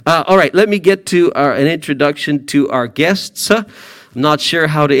All right, let me get to an introduction to our guests. I'm not sure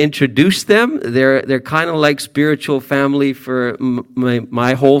how to introduce them. They're kind of like spiritual family for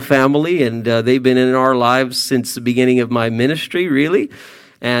my whole family, and they've been in our lives since the beginning of my ministry, really.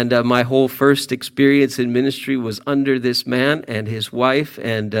 And my whole first experience in ministry was under this man and his wife,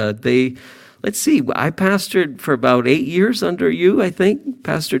 and let's see, I pastored for about 8 years under you, I think,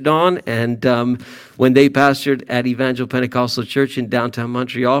 Pastor Don, and when they pastored at Evangel Pentecostal Church in downtown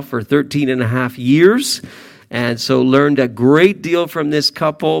Montreal for 13 and a half years, and so learned a great deal from this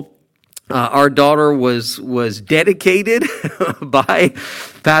couple. Our daughter was dedicated by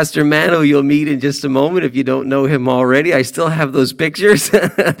Pastor Man, who you'll meet in just a moment if you don't know him already. I still have those pictures.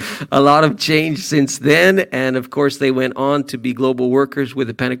 A lot of change since then. And of course, they went on to be global workers with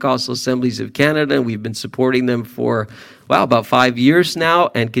the Pentecostal Assemblies of Canada. And we've been supporting them for, about 5 years now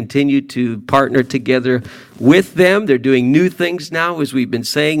and continue to partner together with them. They're doing new things now, as we've been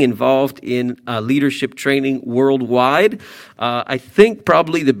saying, involved in leadership training worldwide. I think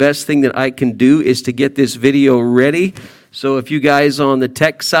probably the best thing that I can do is to get this video ready. So if you guys on the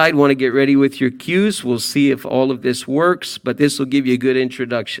tech side want to get ready with your cues, we'll see if all of this works, but this will give you a good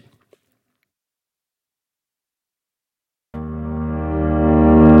introduction.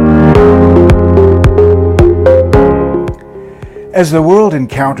 As the world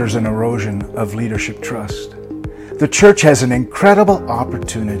encounters an erosion of leadership trust, the church has an incredible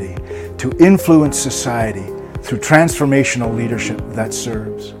opportunity to influence society through transformational leadership that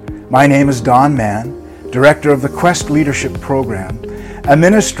serves. My name is Don Mann, Director of the Quest Leadership Program, a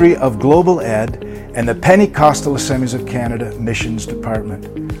ministry of Global Ed and the Pentecostal Assemblies of Canada Missions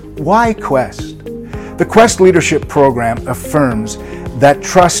Department. Why Quest? The Quest Leadership Program affirms that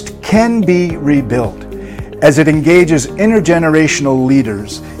trust can be rebuilt as it engages intergenerational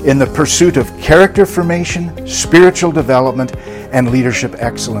leaders in the pursuit of character formation, spiritual development, and leadership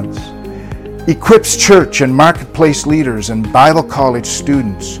excellence. Equips church and marketplace leaders and Bible college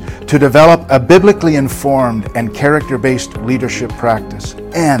students to develop a biblically informed and character-based leadership practice,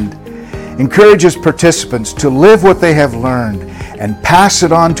 and encourages participants to live what they have learned and pass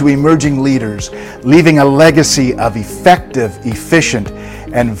it on to emerging leaders, leaving a legacy of effective, efficient,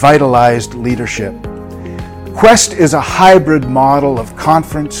 and vitalized leadership. Quest is a hybrid model of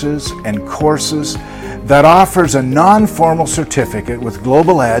conferences and courses that offers a non-formal certificate with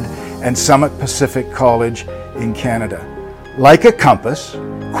Global Ed and Summit Pacific College in Canada. Like a compass,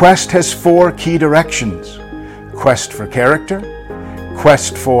 Quest has 4 key directions: Quest for character,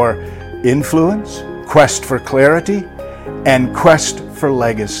 Quest for influence, Quest for clarity, and Quest for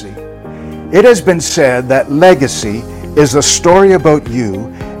legacy. It has been said that legacy is a story about you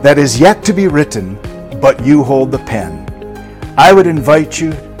that is yet to be written, but you hold the pen. I would invite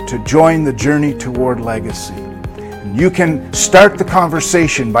you to join the journey toward legacy. You can start the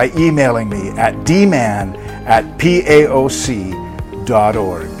conversation by emailing me at dman@paoc.org.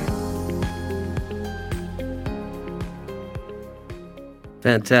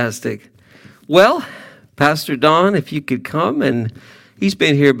 Fantastic. Well, Pastor Don, if you could come, and he's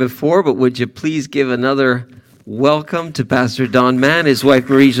been here before, but would you please give another welcome to Pastor Don Mann? His wife,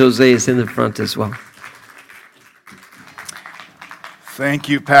 Marie-Josée, is in the front as well. Thank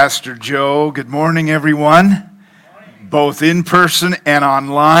you, Pastor Joe. Good morning, everyone, both in person and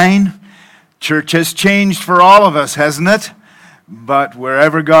online. Church has changed for all of us, hasn't it? But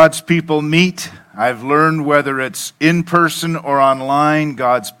wherever God's people meet, I've learned whether it's in person or online,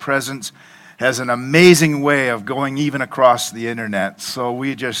 God's presence has an amazing way of going even across the internet. So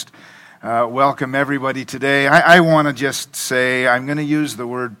we just welcome everybody today. I want to just say, I'm going to use the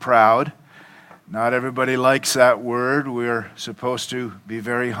word proud. Not everybody likes that word. We're supposed to be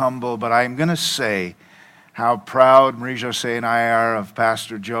very humble, but I'm going to say how proud Marie-Josée and I are of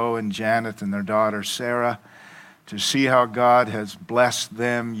Pastor Joe and Janet and their daughter Sarah, to see how God has blessed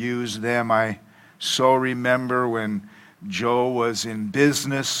them, used them. I so remember when Joe was in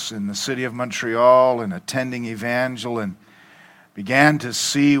business in the city of Montreal and attending Evangel, and began to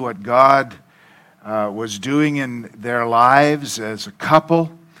see what God was doing in their lives as a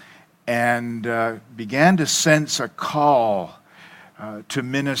couple, and began to sense a call to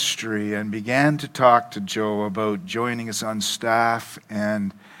ministry, and began to talk to Joe about joining us on staff.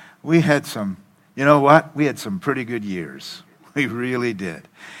 And we had some, you know what? We had some pretty good years. We really did.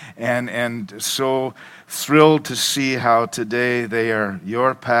 And so thrilled to see how today they are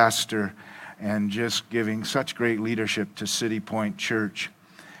your pastor and just giving such great leadership to City Point Church.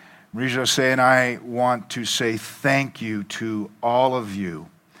 Marie-Josée and I want to say thank you to all of you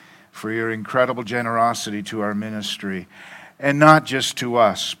for your incredible generosity to our ministry, and not just to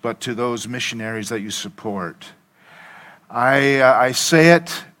us, but to those missionaries that you support. I say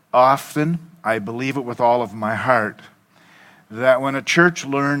it often, I believe it with all of my heart, that when a church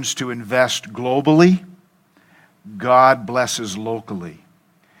learns to invest globally, God blesses locally.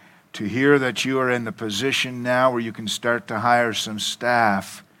 To hear that you are in the position now where you can start to hire some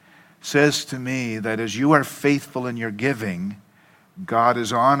staff says to me that as you are faithful in your giving, God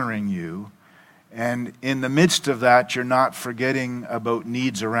is honoring you. And in the midst of that, you're not forgetting about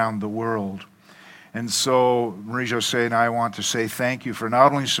needs around the world. And so Marie-José and I want to say thank you for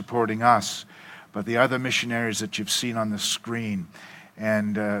not only supporting us, but the other missionaries that you've seen on the screen.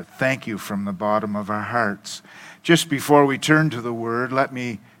 And thank you from the bottom of our hearts. Just before we turn to the Word, let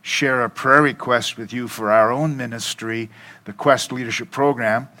me share a prayer request with you for our own ministry, the Quest Leadership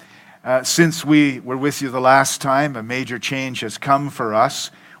Program. Since we were with you the last time, a major change has come for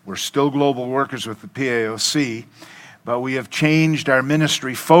us. We're still global workers with the PAOC, but we have changed our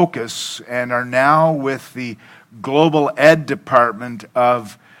ministry focus and are now with the Global Ed Department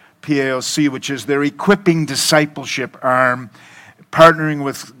of PAOC, which is their equipping discipleship arm, partnering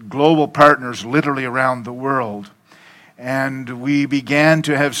with global partners literally around the world. And we began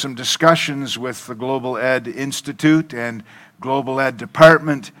to have some discussions with the Global Ed Institute and Global Ed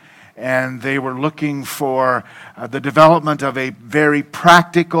Department, and they were looking for the development of a very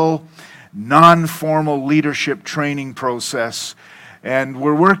practical, non-formal leadership training process. And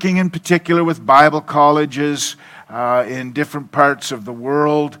we're working in particular with Bible colleges in different parts of the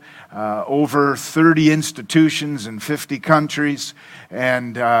world, over 30 institutions in 50 countries,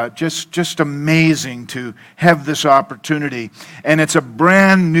 and just amazing to have this opportunity. And it's a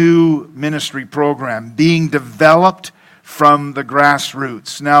brand new ministry program being developed from the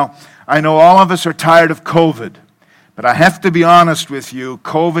grassroots. Now, I know all of us are tired of COVID, but I have to be honest with you,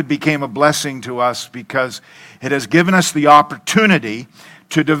 COVID became a blessing to us because it has given us the opportunity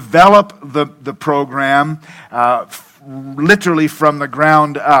to develop the program literally from the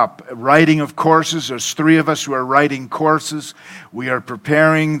ground up. Writing of courses, there's 3 of us who are writing courses. We are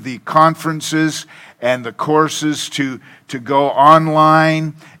preparing the conferences and the courses to go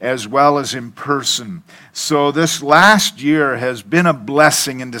online as well as in person. So this last year has been a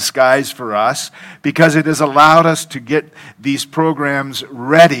blessing in disguise for us because it has allowed us to get these programs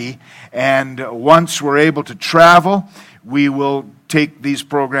ready, and once we're able to travel, we will take these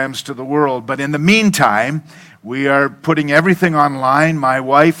programs to the world. But in the meantime, we are putting everything online. My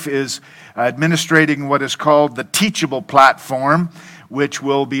wife is administrating what is called the Teachable platform, which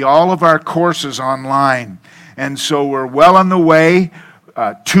will be all of our courses online. And so we're well on the way.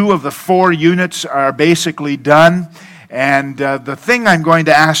 2 of the 4 units are basically done. And the thing I'm going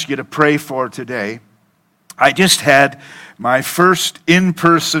to ask you to pray for today, I just had my first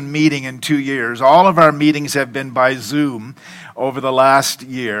in-person meeting in 2 years. All of our meetings have been by Zoom over the last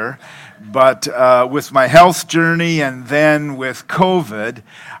year. But with my health journey and then with COVID,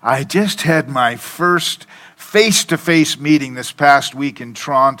 I just had my first face-to-face meeting this past week in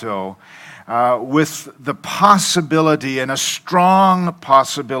Toronto with the possibility and a strong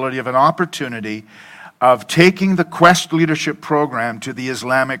possibility of an opportunity of taking the Quest Leadership Program to the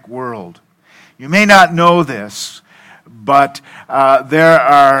Islamic world. You may not know this, but there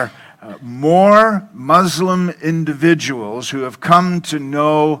are more Muslim individuals who have come to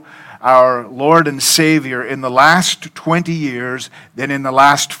know our Lord and Savior in the last 20 years than in the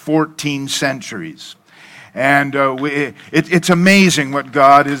last 14 centuries. And it's amazing what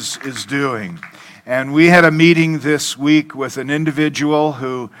God is doing. And we had a meeting this week with an individual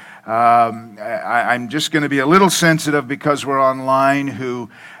who, I'm just going to be a little sensitive because we're online, who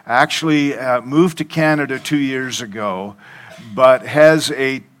actually moved to Canada 2 years ago, but has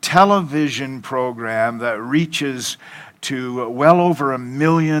a television program that reaches to well over 1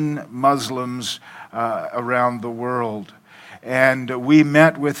 million Muslims around the world. And we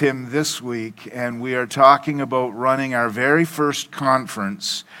met with him this week, and we are talking about running our very first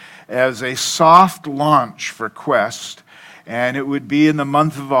conference as a soft launch for Quest, and it would be in the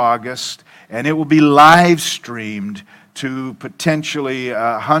month of August, and it will be live streamed to potentially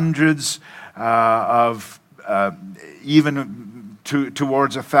hundreds of even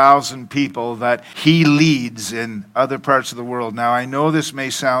towards 1,000 people that he leads in other parts of the world. Now, I know this may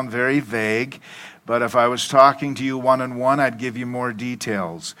sound very vague, but if I was talking to you one-on-one, I'd give you more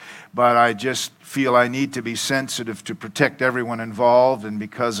details. But I just feel I need to be sensitive to protect everyone involved, and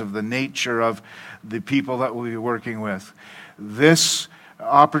because of the nature of the people that we'll be working with. This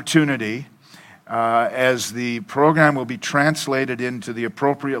opportunity, as the program will be translated into the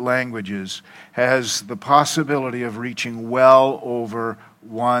appropriate languages, has the possibility of reaching well over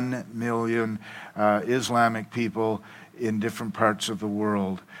 1 million Islamic people in different parts of the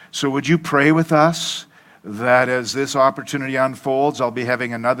world. So would you pray with us that as this opportunity unfolds, I'll be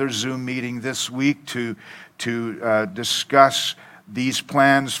having another Zoom meeting this week to discuss these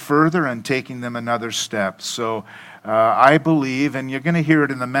plans further and taking them another step. So I believe, and you're going to hear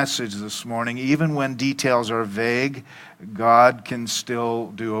it in the message this morning, even when details are vague, God can still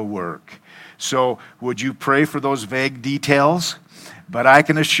do a work. So would you pray for those vague details? But I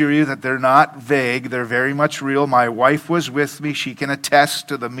can assure you that they're not vague. They're very much real. My wife was with me. She can attest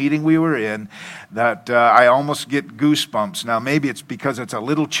to the meeting we were in that I almost get goosebumps. Now, maybe it's because it's a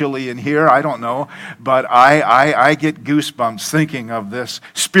little chilly in here. I don't know. But I get goosebumps thinking of this,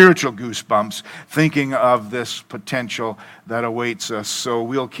 spiritual goosebumps, thinking of this potential that awaits us. So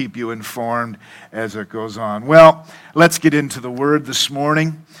we'll keep you informed as it goes on. Well, let's get into the word this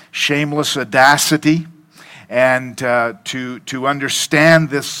morning. Shameless audacity. And to understand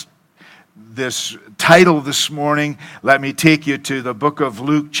this title this morning, let me take you to the book of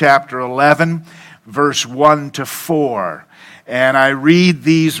Luke chapter 11, verse 1 to 4. And I read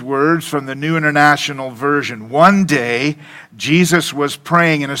these words from the New International Version. One day, Jesus was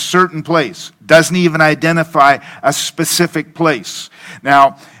praying in a certain place. Doesn't even identify a specific place.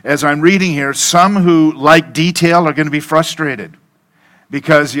 Now, as I'm reading here, some who like detail are going to be frustrated,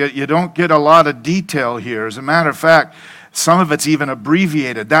 because you don't get a lot of detail here. As a matter of fact, some of it's even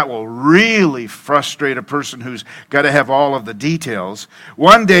abbreviated. That will really frustrate a person who's got to have all of the details.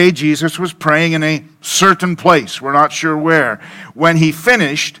 One day, Jesus was praying in a certain place. We're not sure where. When he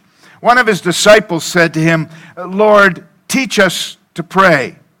finished, one of his disciples said to him, "Lord, teach us to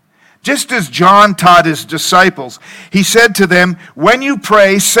pray." Just as John taught his disciples, he said to them, "When you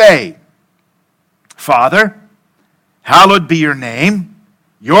pray, say, 'Father, hallowed be your name.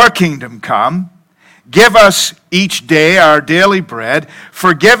 Your kingdom come. Give us each day our daily bread.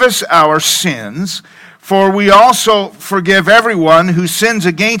 Forgive us our sins, for we also forgive everyone who sins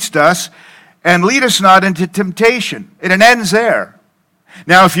against us. And lead us not into temptation.'" And it ends there.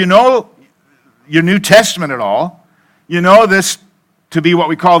 Now, if you know your New Testament at all, you know this to be what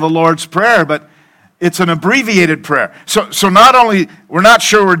we call the Lord's Prayer, but it's an abbreviated prayer. So not only, we're not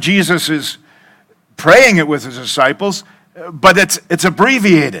sure where Jesus is praying it with his disciples, but it's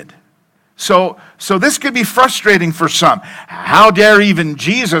abbreviated. So this could be frustrating for some. How dare even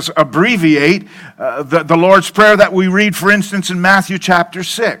Jesus abbreviate the Lord's Prayer that we read, for instance, in Matthew chapter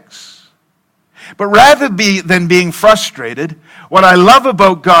 6? But rather than being frustrated, what I love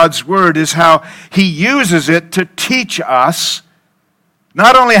about God's Word is how He uses it to teach us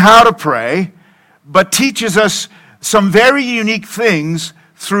not only how to pray, but teaches us some very unique things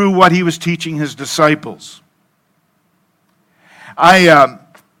through what He was teaching His disciples. I,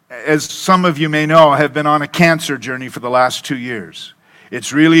 as some of you may know, have been on a cancer journey for the last 2 years.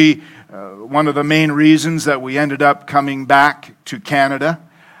 It's really one of the main reasons that we ended up coming back to Canada.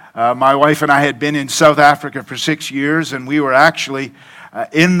 My wife and I had been in South Africa for 6 years, and we were actually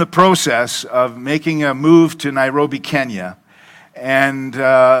in the process of making a move to Nairobi, Kenya. And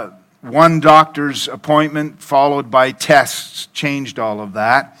one doctor's appointment followed by tests changed all of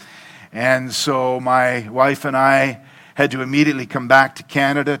that. And so my wife and I had to immediately come back to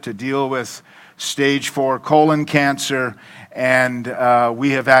Canada to deal with stage 4 colon cancer, and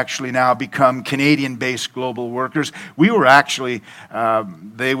we have actually now become Canadian-based global workers. We were actually,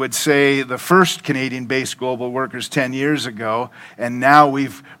 they would say, the first Canadian-based global workers 10 years ago, and now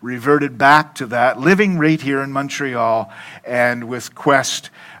we've reverted back to that, living right here in Montreal, and with Quest,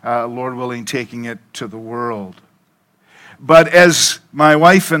 Lord willing, taking it to the world. But as my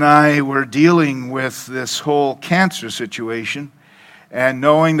wife and I were dealing with this whole cancer situation, and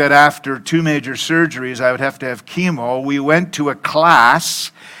knowing that after 2 major surgeries I would have to have chemo, we went to a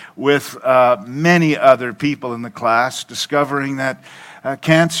class with many other people in the class, discovering that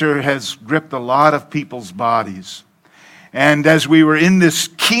cancer has gripped a lot of people's bodies. And as we were in this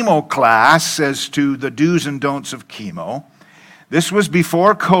chemo class as to the do's and don'ts of chemo, this was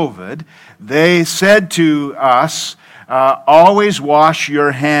before COVID, they said to us, always wash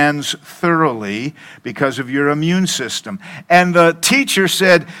your hands thoroughly because of your immune system. And the teacher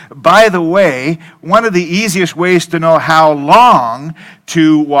said, by the way, one of the easiest ways to know how long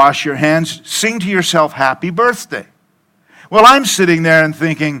to wash your hands, sing to yourself happy birthday. Well, I'm sitting there and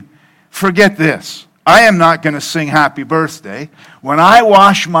thinking, forget this. I am not going to sing happy birthday. When I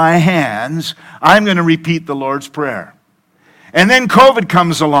wash my hands, I'm going to repeat the Lord's Prayer. And then COVID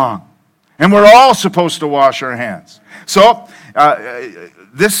comes along. And we're all supposed to wash our hands. So,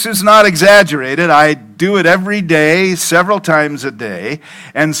 this is not exaggerated. I do it every day, several times a day.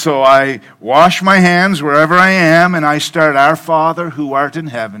 And so I wash my hands wherever I am, and I start, Our Father who art in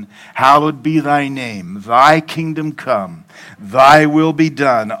heaven, hallowed be thy name. Thy kingdom come. Thy will be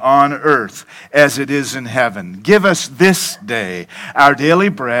done on earth as it is in heaven. Give us this day our daily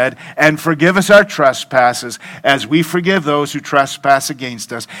bread, and forgive us our trespasses as we forgive those who trespass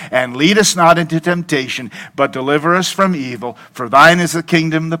against us. And lead us not into temptation, but deliver us from evil. For thine is the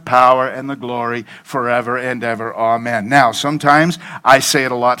kingdom, the power, and the glory forever and ever. Amen. Now, sometimes I say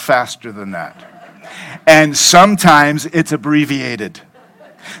it a lot faster than that. And sometimes it's abbreviated.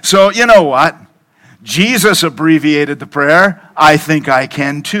 So, you know what? Jesus abbreviated the prayer. I think I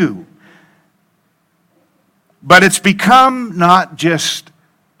can too. But it's become not just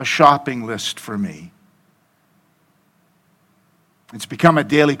a shopping list for me. It's become a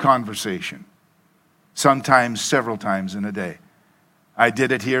daily conversation, sometimes several times in a day. I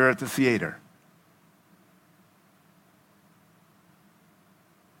did it here at the theater.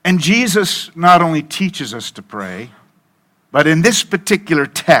 And Jesus not only teaches us to pray, but in this particular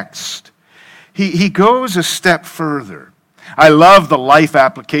text, he goes a step further. I love the Life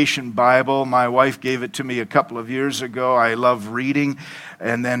Application Bible. My wife gave it to me a couple of years ago. I love reading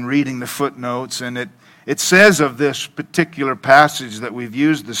and then reading the footnotes. And it says of this particular passage that we've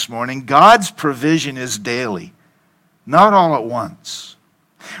used this morning, God's provision is daily, not all at once.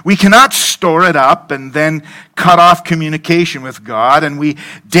 We cannot store it up and then cut off communication with God, and we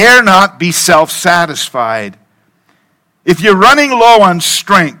dare not be self-satisfied. If you're running low on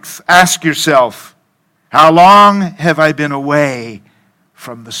strength, ask yourself, how long have I been away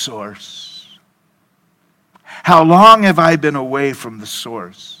from the source? How long have I been away from the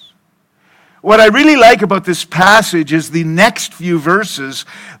source? What I really like about this passage is the next few verses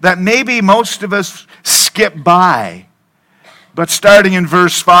that maybe most of us skip by. But starting in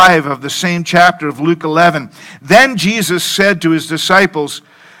verse 5 of the same chapter of Luke 11, then Jesus said to his disciples,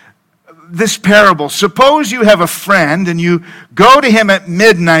 this parable, suppose you have a friend and you go to him at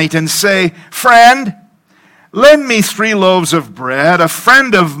midnight and say, Friend, lend me 3 loaves of bread. A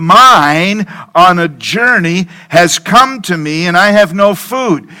friend of mine on a journey has come to me and I have no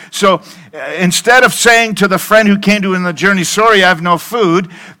food. So instead of saying to the friend who came to him on the journey, sorry, I have no food,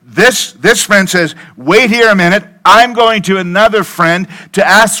 this friend says, wait here a minute. I'm going to another friend to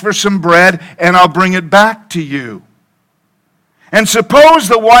ask for some bread and I'll bring it back to you. And suppose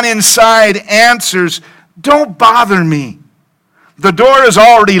the one inside answers, don't bother me. The door is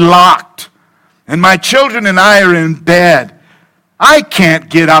already locked, and my children and I are in bed. I can't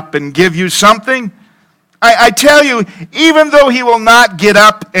get up and give you something. I tell you, even though he will not get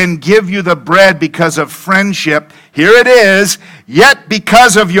up and give you the bread because of friendship, here it is, yet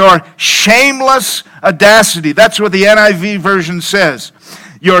because of your shameless audacity. That's what the NIV version says.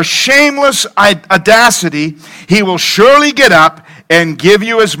 Your shameless audacity, he will surely get up and give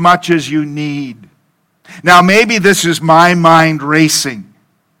you as much as you need. Now, maybe this is my mind racing.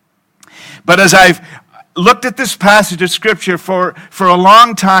 But as I've looked at this passage of Scripture for a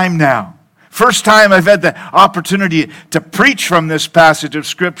long time now, first time I've had the opportunity to preach from this passage of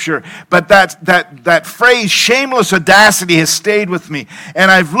Scripture, but that phrase, shameless audacity, has stayed with me. And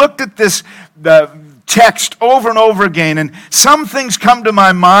I've looked at this text over and over again, and some things come to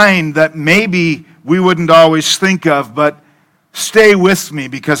my mind that maybe we wouldn't always think of, but stay with me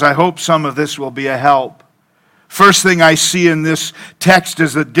because I hope some of this will be a help. First thing I see in this text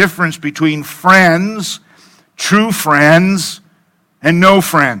is the difference between friends, true friends, and no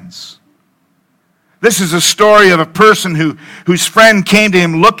friends. This is a story of a person whose friend came to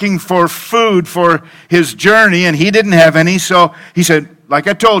him looking for food for his journey, and he didn't have any, so he said, like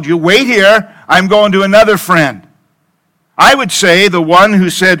I told you, wait here, I'm going to another friend. I would say the one who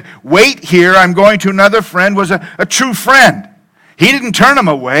said, wait here, I'm going to another friend, was a true friend. He didn't turn him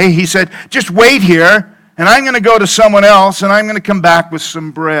away. He said, just wait here, and I'm going to go to someone else, and I'm going to come back with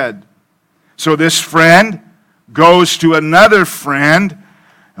some bread. So this friend goes to another friend,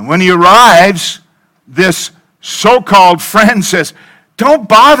 and when he arrives, this so-called friend says, don't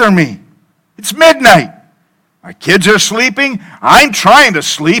bother me. It's midnight. My kids are sleeping. I'm trying to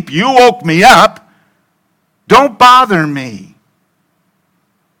sleep. You woke me up. Don't bother me.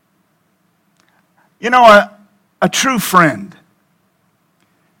 You know, a true friend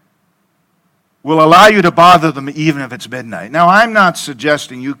will allow you to bother them even if it's midnight. Now, I'm not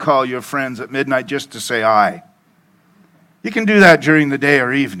suggesting you call your friends at midnight just to say hi. You can do that during the day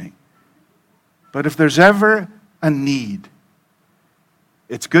or evening. But if there's ever a need,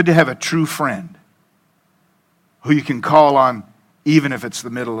 it's good to have a true friend who you can call on even if it's the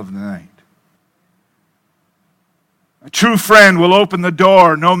middle of the night. A true friend will open the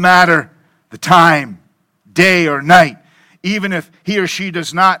door no matter the time. day or night. Even if he or she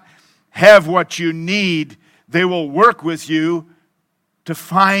does not have what you need, they will work with you to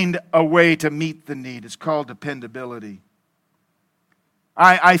find a way to meet the need. It's called dependability.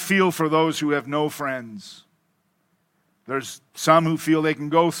 I feel for those who have no friends. There's some who feel they can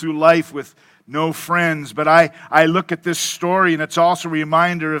go through life with no friends, but I look at this story and it's also a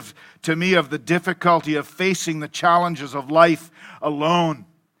reminder to me of the difficulty of facing the challenges of life alone.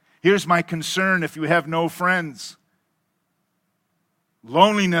 Here's my concern if you have no friends.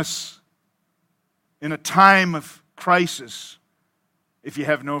 Loneliness in a time of crisis if you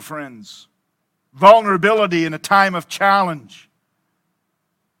have no friends. Vulnerability in a time of challenge.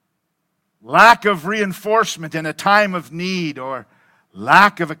 Lack of reinforcement in a time of need, or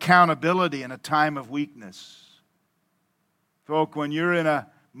lack of accountability in a time of weakness. Folk, when you're in a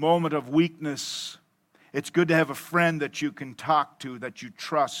moment of weakness, it's good to have a friend that you can talk to, that you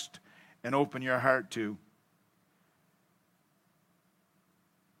trust and open your heart to.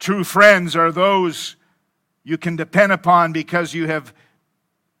 True friends are those you can depend upon because you have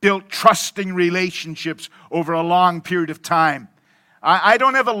built trusting relationships over a long period of time. I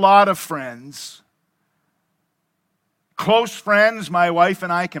don't have a lot of friends. Close friends, my wife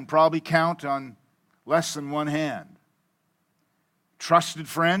and I can probably count on less than one hand. Trusted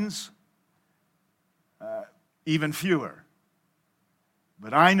friends, even fewer.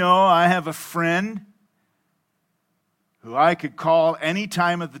 But I know I have a friend who I could call any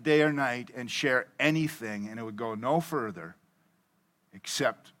time of the day or night and share anything, and it would go no further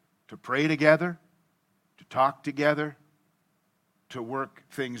except to pray together, to talk together, to work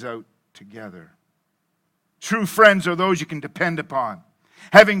things out together. True friends are those you can depend upon.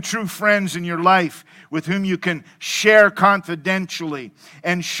 Having true friends in your life with whom you can share confidentially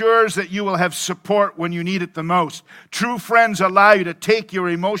ensures that you will have support when you need it the most. True friends allow you to take your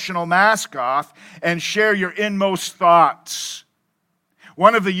emotional mask off and share your inmost thoughts.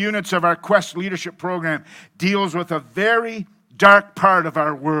 One of the units of our Quest leadership program deals with a very dark part of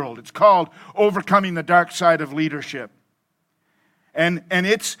our world. It's called Overcoming the Dark Side of Leadership. And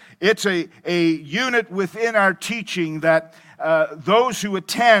it's a unit within our teaching that those who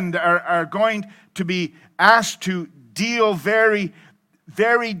attend are going to be asked to deal very,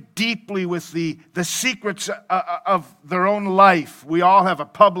 very deeply with the secrets of their own life. We all have a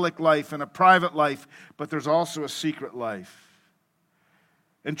public life and a private life, but there's also a secret life.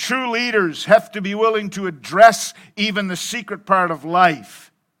 And true leaders have to be willing to address even the secret part of life.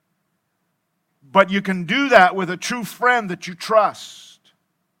 But you can do that with a true friend that you trust.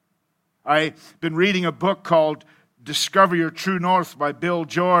 I've been reading a book called Discover Your True North by Bill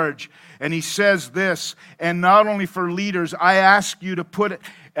George, and he says this, and not only for leaders, I ask you to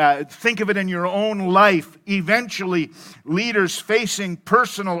think of it in your own life. Eventually, leaders facing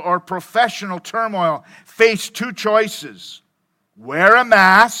personal or professional turmoil face two choices: wear a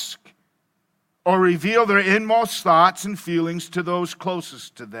mask or reveal their inmost thoughts and feelings to those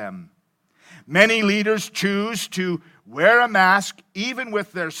closest to them. Many leaders choose to wear a mask even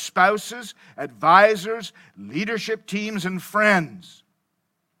with their spouses, advisors, leadership teams, and friends.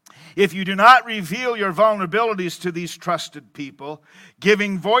 If you do not reveal your vulnerabilities to these trusted people,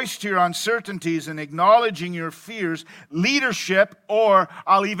 giving voice to your uncertainties and acknowledging your fears, leadership, or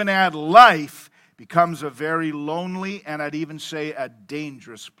I'll even add life, becomes a very lonely and I'd even say a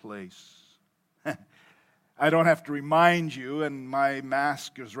dangerous place. I don't have to remind you, and my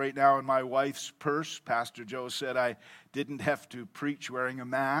mask is right now in my wife's purse. Pastor Joe said I didn't have to preach wearing a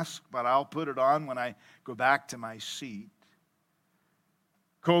mask, but I'll put it on when I go back to my seat.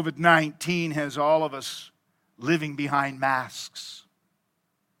 COVID-19 has all of us living behind masks.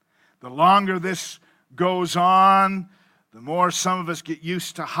 The longer this goes on, the more some of us get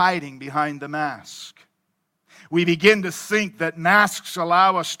used to hiding behind the mask. We begin to think that masks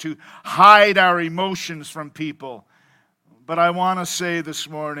allow us to hide our emotions from people. But I want to say this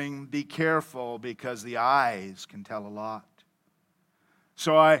morning, be careful, because the eyes can tell a lot.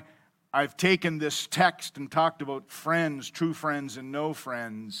 So I've taken this text and talked about friends, true friends and no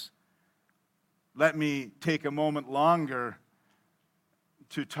friends. Let me take a moment longer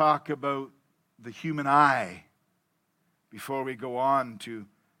to talk about the human eye before we go on to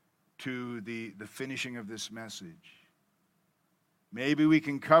the finishing of this message. Maybe we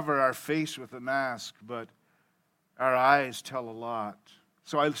can cover our face with a mask, but our eyes tell a lot.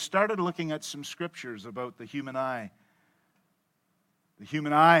 So I started looking at some scriptures about the human eye. The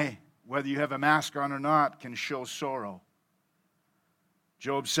human eye, whether you have a mask on or not, can show sorrow.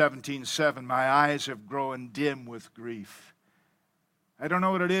 Job 17:7, my eyes have grown dim with grief. I don't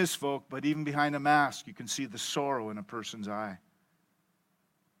know what it is, folk, but even behind a mask, you can see the sorrow in a person's eye.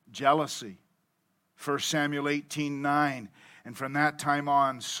 Jealousy, 1 Samuel 18:9. And from that time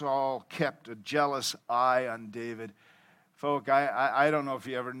on, Saul kept a jealous eye on David. Folk, I don't know if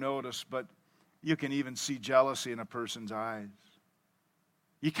you ever noticed, but you can even see jealousy in a person's eyes.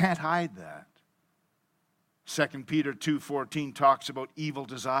 You can't hide that. 2 Peter 2:14 talks about evil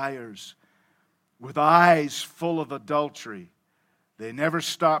desires. With eyes full of adultery, they never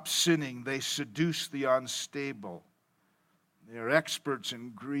stop sinning. They seduce the unstable. They are experts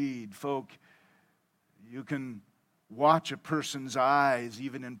in greed. Folk, you can watch a person's eyes,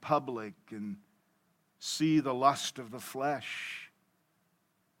 even in public, and see the lust of the flesh.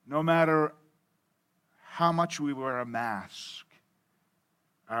 No matter how much we wear a mask,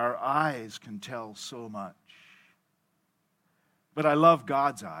 our eyes can tell so much. But I love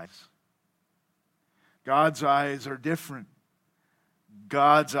God's eyes. God's eyes are different.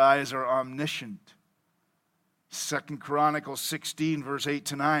 God's eyes are omniscient. 2 Chronicles 16, verse 8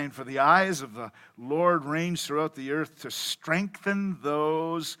 to 9, for the eyes of the Lord range throughout the earth to strengthen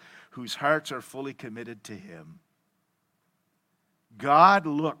those whose hearts are fully committed to Him. God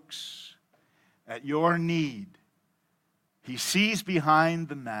looks at your need. He sees behind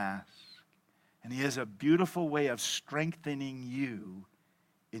the mask, and He has a beautiful way of strengthening you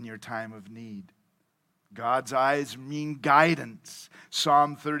in your time of need. God's eyes mean guidance.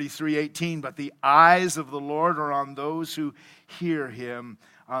 Psalm 33:18, but the eyes of the Lord are on those who hear Him,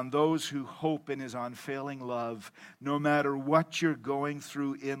 on those who hope in His unfailing love, no matter what you're going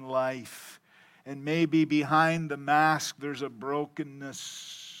through in life. And maybe behind the mask there's a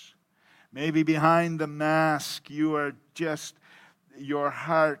brokenness. Maybe behind the mask your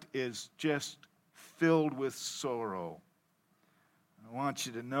heart is just filled with sorrow. I want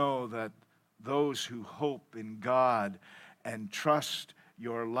you to know that those who hope in God and trust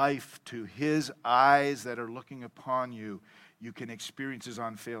your life to His eyes that are looking upon you, you can experience His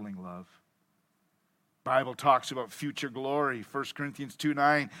unfailing love. The Bible talks about future glory. 1 Corinthians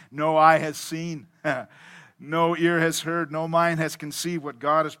 2:9, no eye has seen, no ear has heard, no mind has conceived what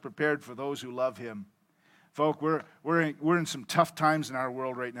God has prepared for those who love Him. Folk, we're in some tough times in our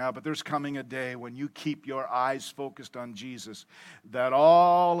world right now, but there's coming a day when you keep your eyes focused on Jesus, that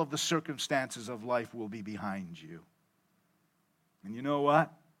all of the circumstances of life will be behind you. And you know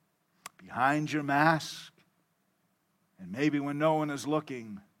what? Behind your mask, and maybe when no one is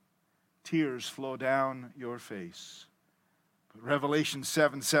looking, tears flow down your face. But Revelation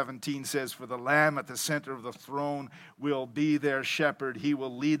 7:17 says, for the Lamb at the center of the throne will be their shepherd. He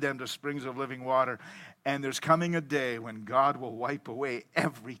will lead them to springs of living water. And there's coming a day when God will wipe away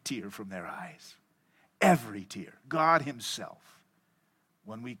every tear from their eyes. Every tear. God Himself.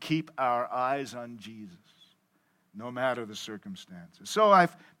 When we keep our eyes on Jesus, no matter the circumstances. So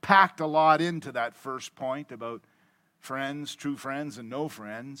I've packed a lot into that first point about friends, true friends, and no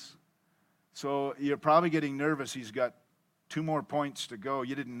friends. So you're probably getting nervous. He's got 2 more points to go.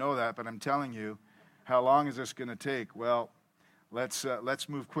 You didn't know that, but I'm telling you, how long is this going to take? Well, let's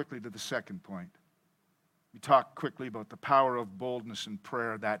move quickly to the second point. We talk quickly about the power of boldness in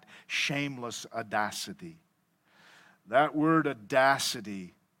prayer, that shameless audacity. That word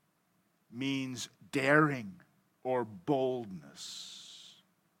audacity means daring or boldness.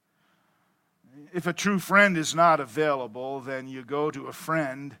 If a true friend is not available, then you go to a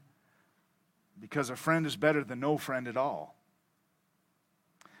friend because a friend is better than no friend at all.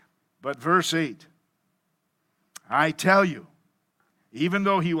 But verse 8, I tell you, even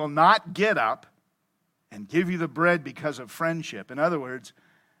though he will not get up and give you the bread because of friendship. In other words,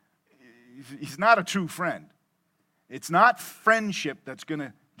 he's not a true friend. It's not friendship that's going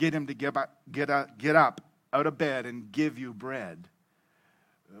to get him to get up out of bed and give you bread.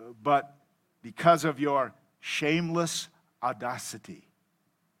 But because of your shameless audacity,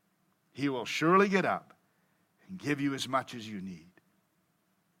 he will surely get up and give you as much as you need.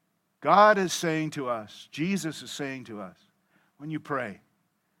 God is saying to us, Jesus is saying to us, when you pray,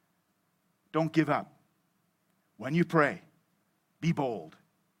 don't give up. When you pray, be bold.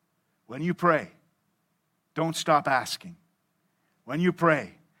 When you pray, don't stop asking. When you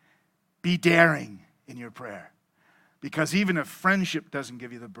pray, be daring in your prayer. Because even if friendship doesn't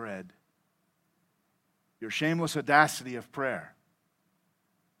give you the bread, your shameless audacity of prayer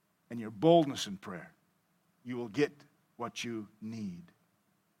and your boldness in prayer, you will get what you need.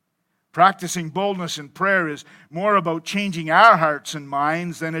 Practicing boldness in prayer is more about changing our hearts and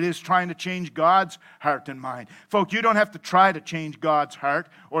minds than it is trying to change God's heart and mind. Folk, you don't have to try to change God's heart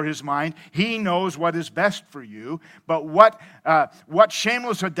or His mind. He knows what is best for you. But what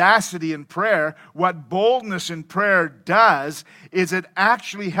shameless audacity in prayer, what boldness in prayer does, is it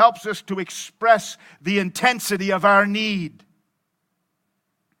actually helps us to express the intensity of our need.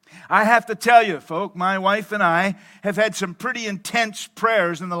 I have to tell you, folk, my wife and I have had some pretty intense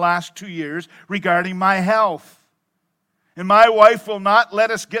prayers in the last 2 years regarding my health. And my wife will not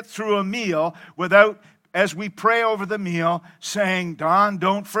let us get through a meal without, as we pray over the meal, saying, Don,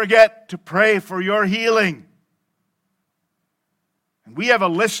 don't forget to pray for your healing. And we have a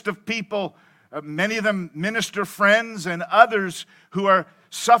list of people, many of them minister friends and others who are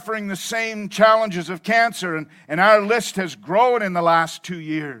suffering the same challenges of cancer. And our list has grown in the last 2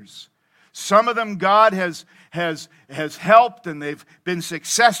 years. Some of them God has helped and they've been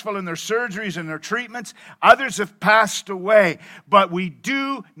successful in their surgeries and their treatments. Others have passed away. But we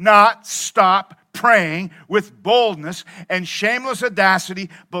do not stop praying with boldness and shameless audacity,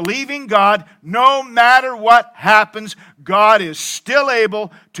 believing God no matter what happens. God is still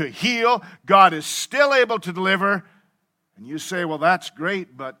able to heal. God is still able to deliver. And you say, well, that's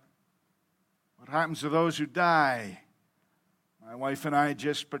great, but what happens to those who die? My wife and I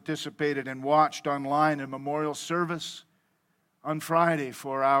just participated and watched online a memorial service on Friday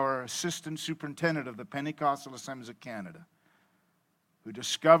for our assistant superintendent of the Pentecostal Assemblies of Canada, who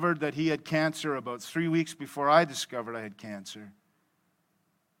discovered that he had cancer about 3 weeks before I discovered I had cancer.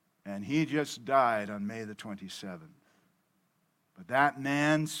 And he just died on May the 27th. But that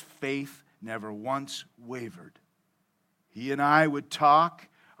man's faith never once wavered. He and I would talk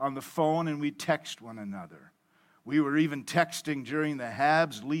on the phone and we'd text one another. We were even texting during the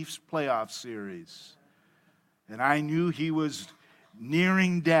Habs-Leafs playoff series. And I knew he was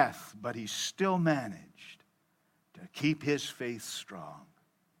nearing death, but he still managed to keep his faith strong.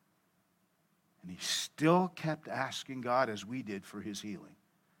 And he still kept asking God, as we did, for his healing.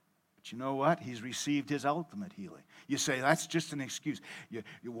 But you know what? He's received his ultimate healing. You say, that's just an excuse.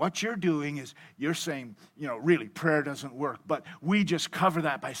 What you're doing is you're saying, really, prayer doesn't work. But we just cover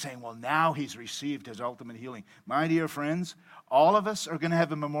that by saying, well, now he's received his ultimate healing. My dear friends, all of us are going to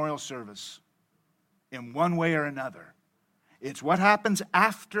have a memorial service in one way or another. It's what happens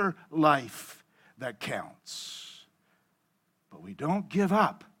after life that counts. But we don't give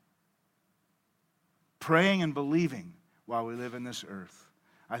up praying and believing while we live in this earth.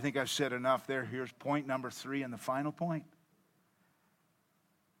 I think I've said enough there. Here's point number 3 and the final point.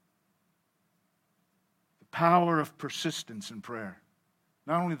 The power of persistence in prayer.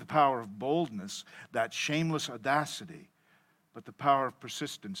 Not only the power of boldness, that shameless audacity, but the power of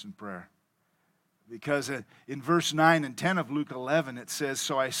persistence in prayer. Because in verse 9 and 10 of Luke 11, it says,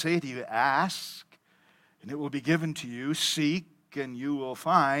 so I say to you, ask, and it will be given to you. Seek, and you will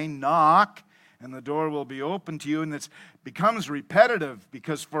find. Knock, and the door will be open to you. And it becomes repetitive,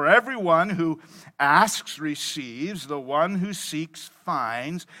 because for everyone who asks receives, the one who seeks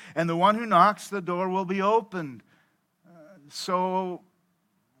finds, and the one who knocks, the door will be opened. So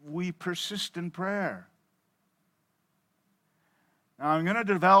we persist in prayer. Now, I'm going to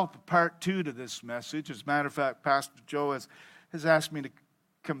develop a part 2 to this message. As a matter of fact, Pastor Joe has asked me to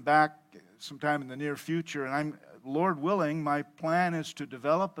come back sometime in the near future, and Lord willing, my plan is to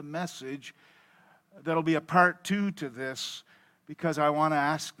develop a message that'll be a part 2 to this, because I want to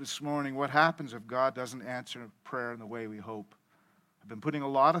ask this morning, what happens if God doesn't answer prayer in the way we hope? I've been putting a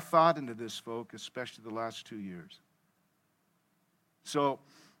lot of thought into this, folk, especially the last 2 years. So,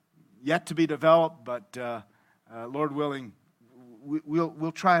 yet to be developed, but Lord willing,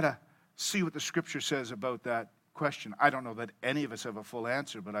 we'll try to see what the Scripture says about that question. I don't know that any of us have a full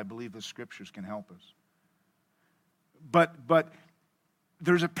answer, but I believe the Scriptures can help us. But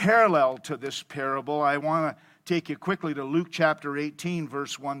there's a parallel to this parable. I want to take you quickly to Luke chapter 18,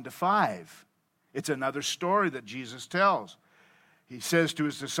 verse 1 to 5. It's another story that Jesus tells. He says to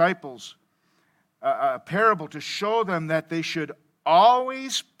his disciples a parable to show them that they should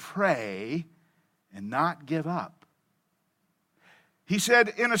always pray and not give up. He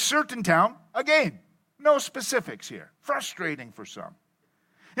said, in a certain town, again, no specifics here, frustrating for some.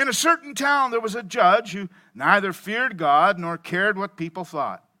 In a certain town there was a judge who neither feared God nor cared what people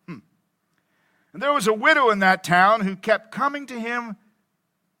thought. And there was a widow in that town who kept coming to him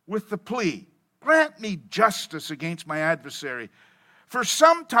with the plea, grant me justice against my adversary. For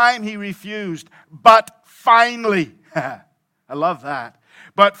some time he refused, but finally, I love that,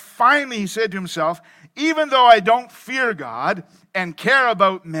 but finally he said to himself, even though I don't fear God and care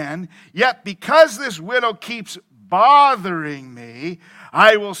about men, yet because this widow keeps bothering me,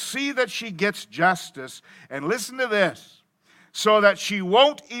 I will see that she gets justice. And listen to this, so that she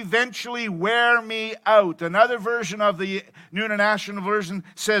won't eventually wear me out. Another version of the New International Version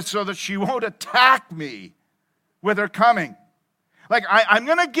says, so that she won't attack me with her coming. Like, I'm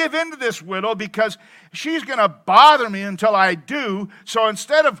going to give in to this widow because she's going to bother me until I do. So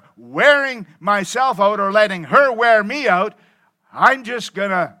instead of wearing myself out or letting her wear me out, I'm just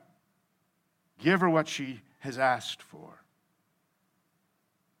going to Give her what she has asked for.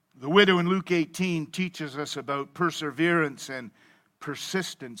 The widow in Luke 18 teaches us about perseverance and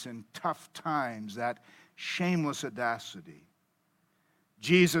persistence in tough times, that shameless audacity.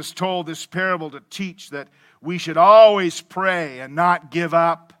 Jesus told this parable to teach that we should always pray and not give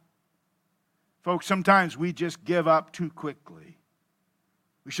up. Folks, sometimes we just give up too quickly.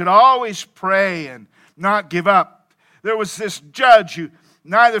 We should always pray and not give up. There was this judge who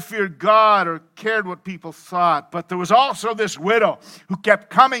neither feared God or cared what people thought, but there was also this widow who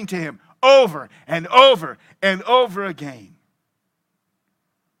kept coming to him over and over and over again.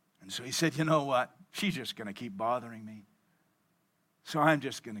 And so he said, you know what? She's just going to keep bothering me. So I'm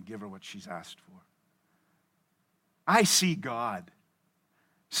just going to give her what she's asked for. I see God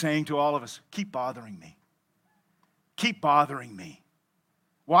saying to all of us, keep bothering me. Keep bothering me.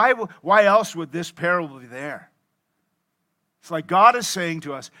 Why else would this parable be there? It's like God is saying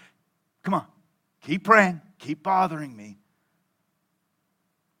to us, come on, keep praying, keep bothering me.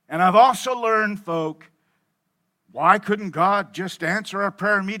 And I've also learned, folk, why couldn't God just answer our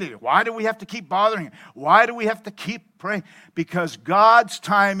prayer immediately? Why do we have to keep bothering Him? Why do we have to keep praying? Because God's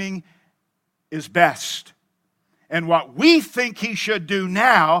timing is best. And what we think He should do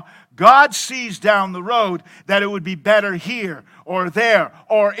now, God sees down the road that it would be better here or there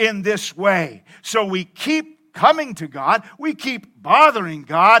or in this way. So we keep coming to God, we keep bothering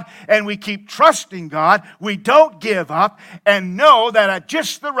God, and we keep trusting God. We don't give up and know that at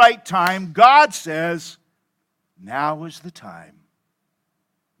just the right time, God says, now is the time.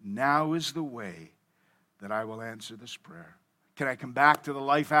 Now is the way that I will answer this prayer. Can I come back to the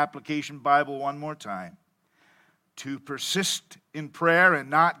Life Application Bible one more time? To persist in prayer and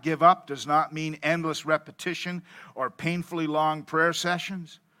not give up does not mean endless repetition or painfully long prayer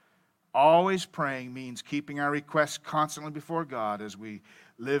sessions. Always praying means keeping our requests constantly before God as we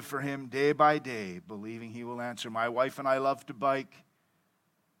live for Him day by day, believing He will answer. My wife and I love to bike,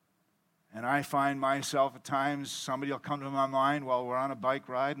 and I find myself at times, somebody will come to my mind while we're on a bike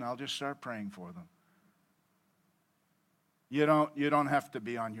ride, and I'll just start praying for them. You don't have to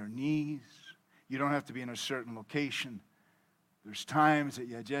be on your knees. You don't have to be in a certain location. There's times that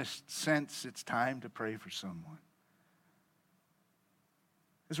you just sense it's time to pray for someone.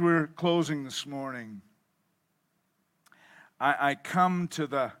 As we're closing this morning, I come to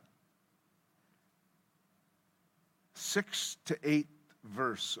the 6th to 8th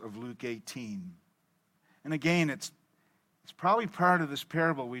verse of Luke 18. And again, it's probably part of this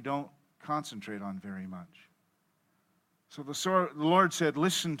parable we don't concentrate on very much. So the Lord said,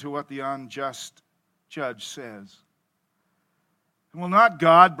 listen to what the unjust judge says. And will not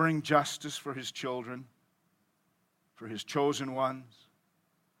God bring justice for His children, for His chosen ones,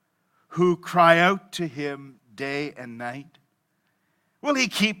 who cry out to Him day and night? Will He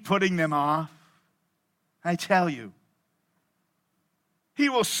keep putting them off? I tell you, He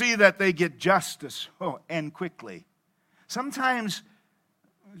will see that they get justice, and quickly. Sometimes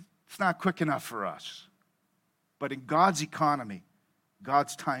it's not quick enough for us. But in God's economy,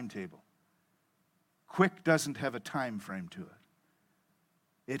 God's timetable, quick doesn't have a time frame to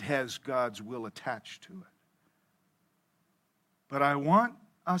it. It has God's will attached to it. But I want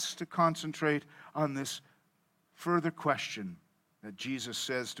us to concentrate on this further question that Jesus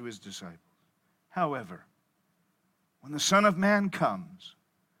says to His disciples. However, when the Son of Man comes,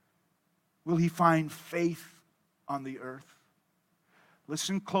 will He find faith on the earth?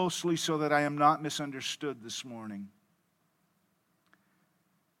 Listen closely so that I am not misunderstood this morning.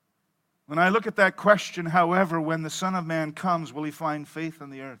 When I look at that question, however, when the Son of Man comes, will He find faith on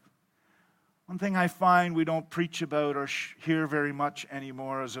the earth? One thing I find we don't preach about or hear very much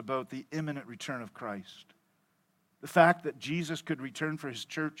anymore is about the imminent return of Christ. The fact that Jesus could return for His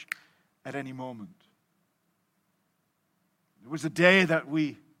church at any moment. There was a day that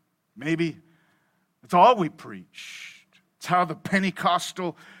it's all we preached. It's how the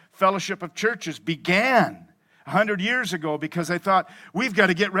Pentecostal fellowship of churches began 100 years ago, because I thought, we've got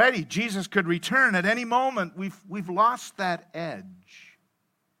to get ready. Jesus could return at any moment. We've lost that edge.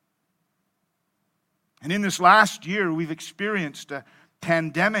 And in this last year, we've experienced a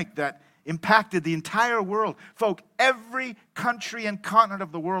pandemic that impacted the entire world. Folk, every country and continent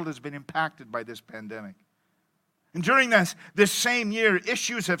of the world has been impacted by this pandemic. And during this same year,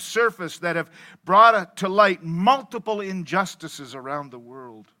 issues have surfaced that have brought to light multiple injustices around the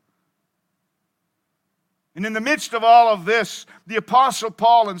world. And in the midst of all of this, the Apostle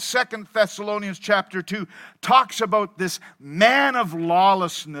Paul in 2 Thessalonians chapter 2 talks about this man of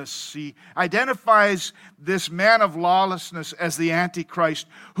lawlessness. He identifies this man of lawlessness as the Antichrist,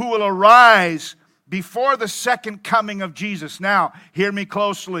 who will arise before the second coming of Jesus. Now, hear me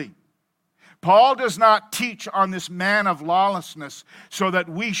closely. Paul does not teach on this man of lawlessness so that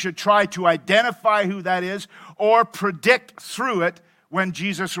we should try to identify who that is or predict through it when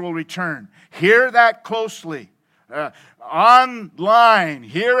Jesus will return. Hear that closely. Online,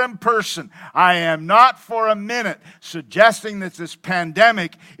 here in person, I am not for a minute suggesting that this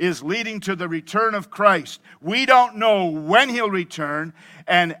pandemic is leading to the return of Christ. We don't know when He'll return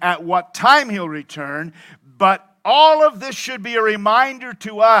and at what time He'll return, but all of this should be a reminder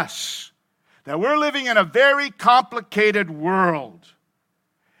to us that we're living in a very complicated world.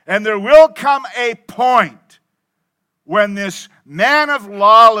 And there will come a point when this man of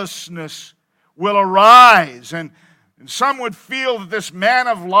lawlessness will arise. And some would feel that this man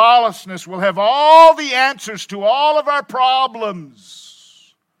of lawlessness will have all the answers to all of our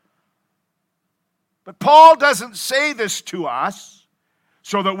problems. But Paul doesn't say this to us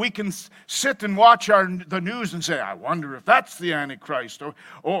so that we can sit and watch the news and say, I wonder if that's the Antichrist.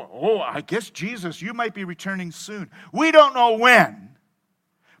 Or, I guess Jesus, you might be returning soon. We don't know when.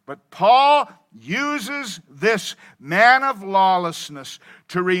 But Paul uses this man of lawlessness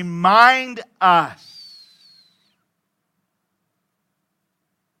to remind us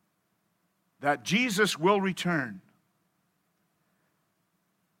that Jesus will return.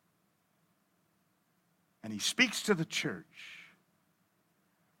 And he speaks to the church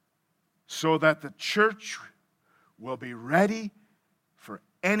so that the church will be ready for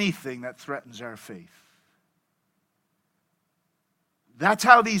anything that threatens our faith. That's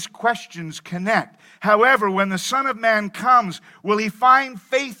how these questions connect. However, when the Son of Man comes, will He find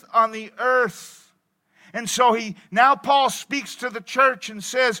faith on the earth? And so now Paul speaks to the church and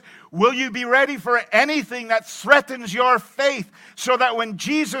says, will you be ready for anything that threatens your faith, so that when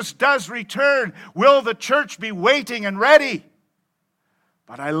Jesus does return, will the church be waiting and ready?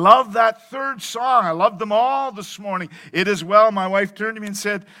 But I love that third song. I love them all this morning. It Is Well. My wife turned to me and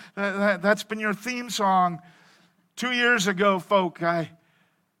said, that's been your theme song. 2 years ago, folk,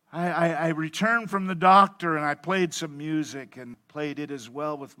 I returned from the doctor and I played some music and played It Is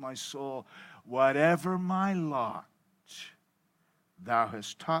Well with my soul. Whatever my lot, thou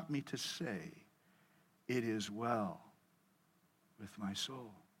hast taught me to say, it is well with my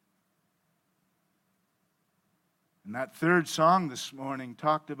soul. And that third song this morning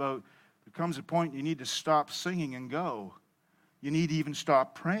talked about there comes a point you need to stop singing and go. You need to even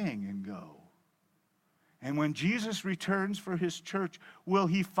stop praying and go. And when Jesus returns for His church, will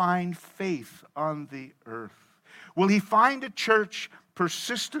He find faith on the earth? Will He find a church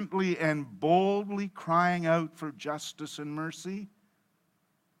persistently and boldly crying out for justice and mercy?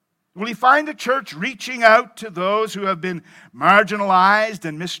 Will He find a church reaching out to those who have been marginalized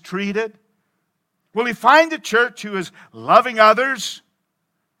and mistreated? Will He find a church who is loving others,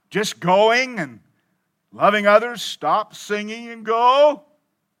 just going and loving others, stop singing and go?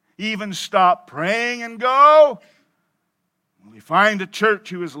 Even stop praying and go? Will He find a church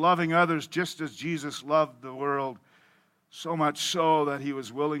who is loving others just as Jesus loved the world, so much so that He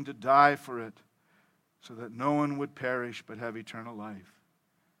was willing to die for it, so that no one would perish but have eternal life?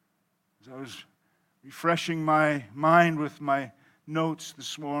 As I was refreshing my mind with my notes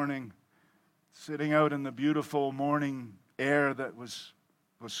this morning, sitting out in the beautiful morning air that was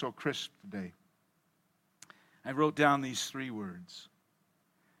so crisp today, I wrote down these 3 words.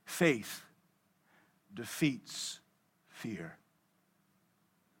 Faith defeats fear.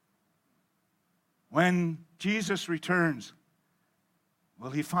 When Jesus returns, will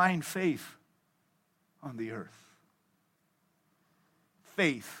He find faith on the earth?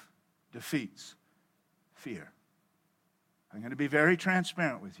 Faith defeats fear. I'm going to be very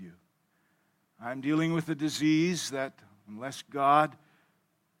transparent with you. I'm dealing with a disease that, unless God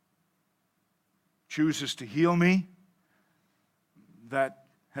chooses to heal me, that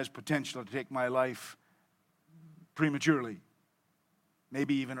has potential to take my life prematurely,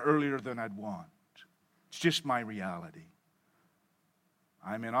 maybe even earlier than I'd want. It's just my reality.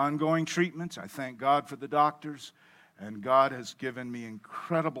 I'm in ongoing treatments. I thank God for the doctors, and God has given me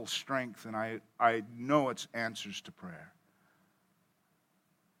incredible strength, and I know it's answers to prayer.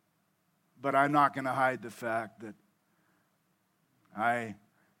 But I'm not going to hide the fact that I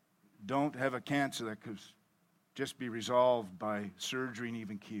don't have a cancer that could just be resolved by surgery and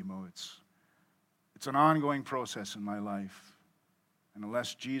even chemo. It's an ongoing process in my life. And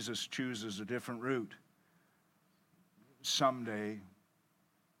unless Jesus chooses a different route, someday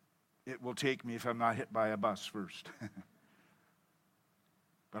it will take me if I'm not hit by a bus first.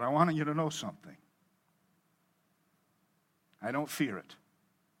 But I want you to know something. I don't fear it,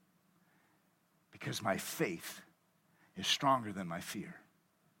 because my faith is stronger than my fear.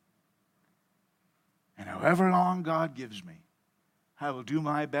 And however long God gives me, I will do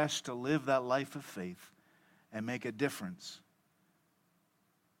my best to live that life of faith and make a difference,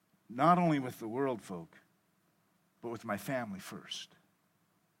 not only with the world folk, but with my family first.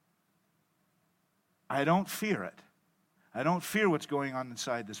 I don't fear it. I don't fear what's going on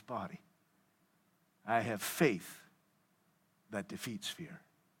inside this body. I have faith that defeats fear.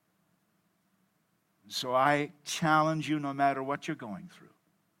 So I challenge you, no matter what you're going through,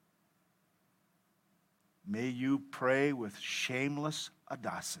 may you pray with shameless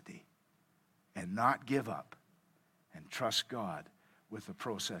audacity and not give up and trust God with the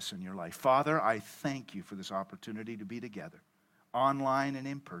process in your life. Father, I thank you for this opportunity to be together, online and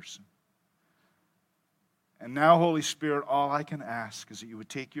in person. And now, Holy Spirit, all I can ask is that you would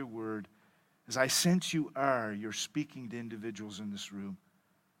take your word, as I sense you're speaking to individuals in this room.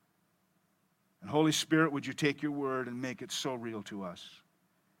 And Holy Spirit, would you take your word and make it so real to us?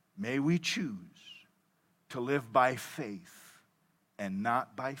 May we choose to live by faith and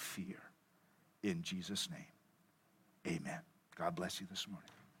not by fear. In Jesus' name, amen. God bless you this morning.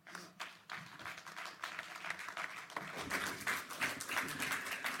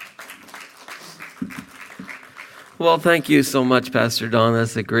 Well, thank you so much, Pastor Don.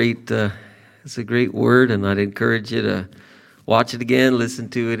 That's a great word, and I'd encourage you to watch it again, listen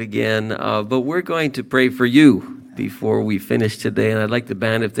to it again. But we're going to pray for you before we finish today, and I'd like the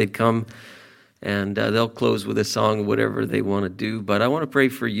band, if they'd come, and they'll close with a song, whatever they want to do. But I want to pray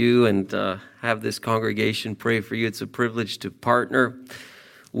for you and have this congregation pray for you. It's a privilege to partner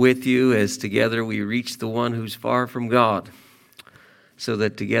with you as together we reach the one who's far from God, so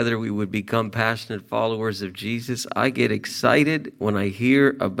that together we would become passionate followers of Jesus. I get excited when I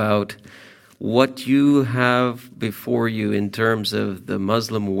hear about what you have before you in terms of the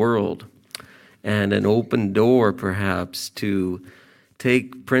Muslim world and an open door perhaps to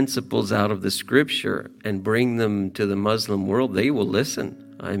take principles out of the Scripture and bring them to the Muslim world. They will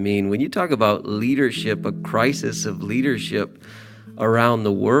listen. I mean, when you talk about leadership, a crisis of leadership around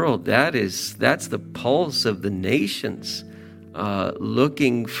the world, that's the pulse of the nations.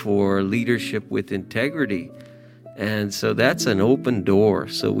 Looking for leadership with integrity. And so that's an open door.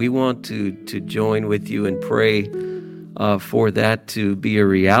 So we want to join with you and pray for that to be a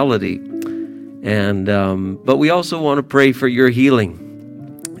reality. And but we also want to pray for your healing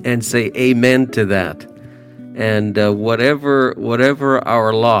and say amen to that. And whatever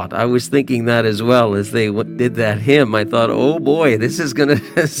our lot. I was thinking that as well as they did that hymn. I thought, oh boy, this is going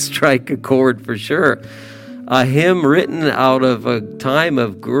to strike a chord for sure. A hymn written out of a time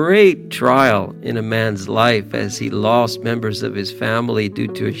of great trial in a man's life as he lost members of his family due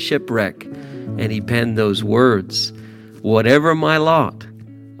to a shipwreck. And he penned those words, whatever my lot.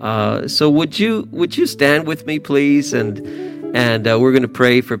 So would you stand with me, please? And we're going to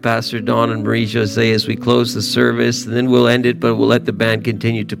pray for Pastor Don and Marie Jose as we close the service. And then we'll end it, but we'll let the band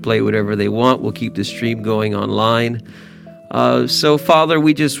continue to play whatever they want. We'll keep the stream going online. So Father,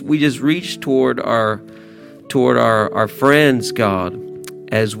 we just reach toward our friends, God,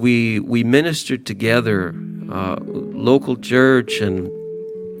 as we minister together, local church and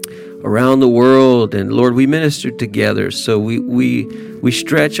around the world. And Lord, we minister together. So we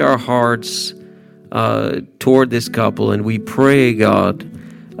stretch our hearts toward this couple, and we pray, God,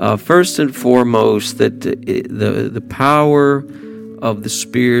 first and foremost, that the power of the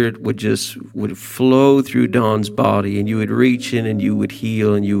Spirit would flow through Don's body, and you would reach in and you would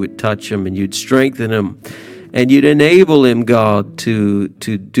heal and you would touch him and you'd strengthen him. And you'd enable him, God, to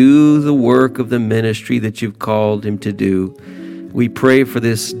do the work of the ministry that you've called him to do. We pray for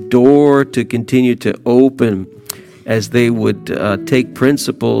this door to continue to open as they would take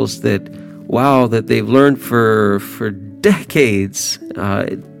principles that they've learned for decades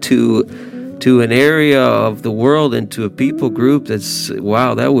to an area of the world and to a people group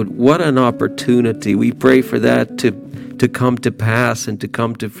what an opportunity. We pray for that to come to pass and to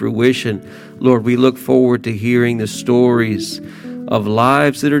come to fruition. Lord, we look forward to hearing the stories of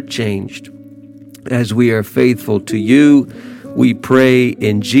lives that are changed as we are faithful to you. We pray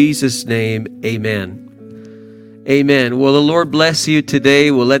in Jesus' name, amen. Amen. Well, the Lord bless you today.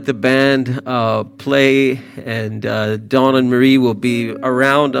 We'll let the band play, and Don and Marie will be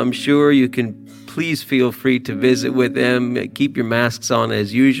around, I'm sure. You can please feel free to visit with them. Keep your masks on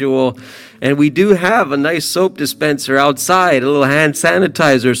as usual. And we do have a nice soap dispenser outside, a little hand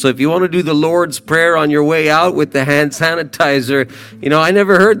sanitizer. So if you want to do the Lord's Prayer on your way out with the hand sanitizer, I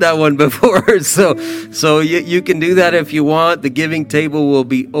never heard that one before. So you can do that if you want. The giving table will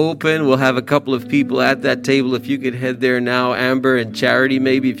be open. We'll have a couple of people at that table. If you could head there now, Amber and Charity,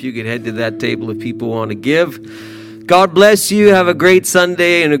 maybe if you could head to that table if people want to give. God bless you. Have a great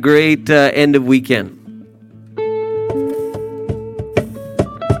Sunday and a great end of weekend.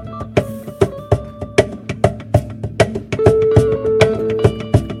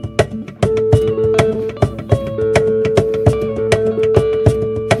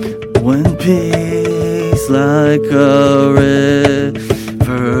 like a river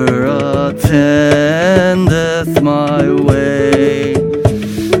attendeth my way.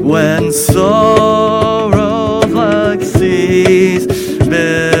 When sorrows like seas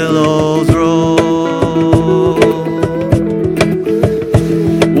billows roll,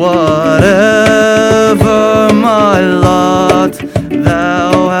 whatever my lot,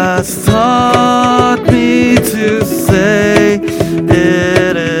 thou hast taught me to say,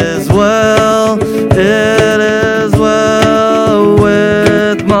 it is well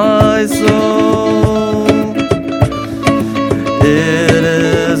with my soul. It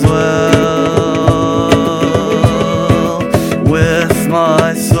is well with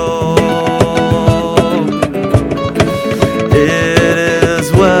my soul. It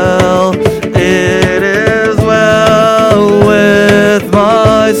is well with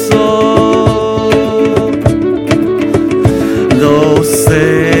my soul. Though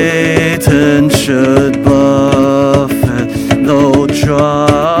Satan should buffet, though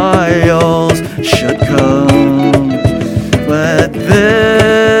trials should come, let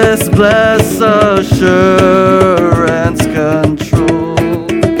this blessed assurance control,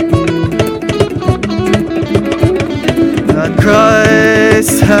 that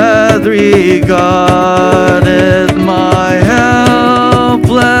Christ hath regarded my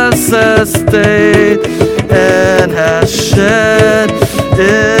helpless estate, and has shed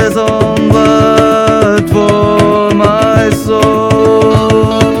his own blood for my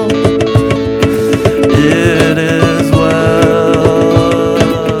soul. It is well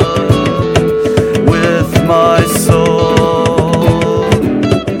with my soul.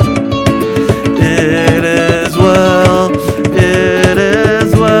 It is well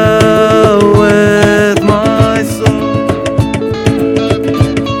with my soul.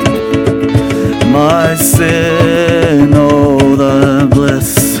 My sin, oh, the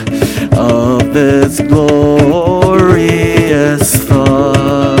bliss of this glorious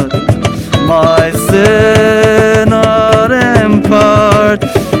thought. My sin, not in part,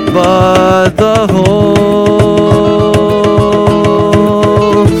 but the whole,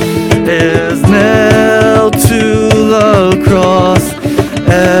 is nailed to the cross,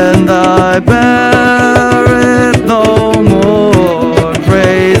 and I bear it no more.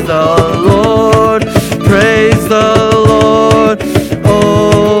 Praise the Lord,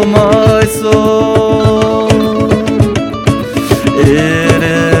 oh my soul. It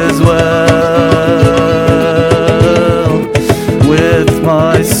is well with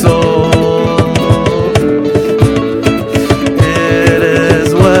my soul. It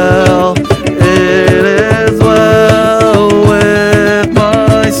is well with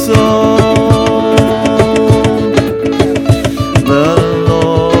my soul. The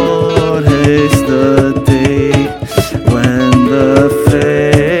Lord haste the day when the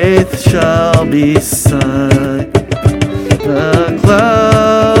faith shall be sight, the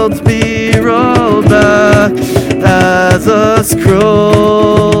clouds be rolled back as a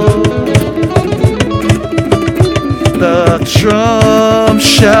scroll, the trump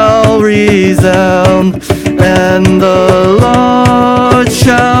shall resound, and the Lord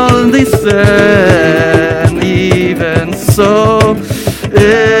shall descend. Even so,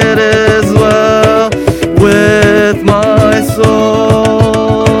 it is well with my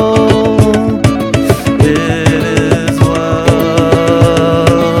soul. It is well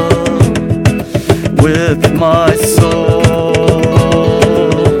with my soul.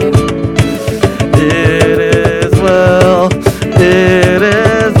 It is well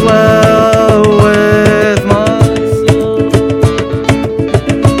with my soul.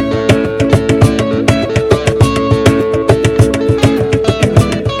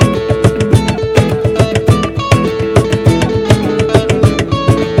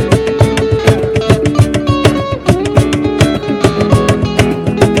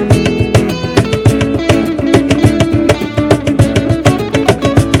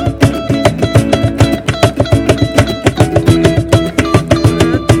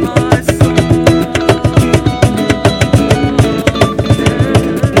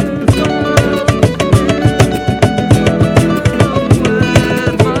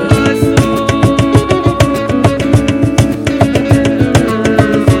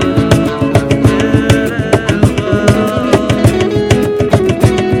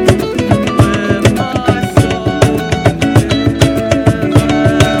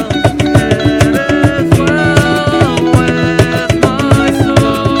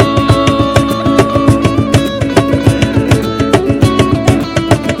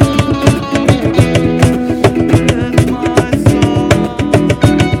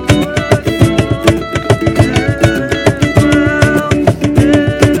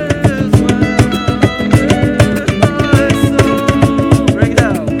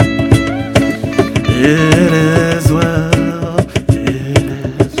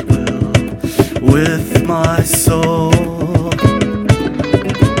 my soul.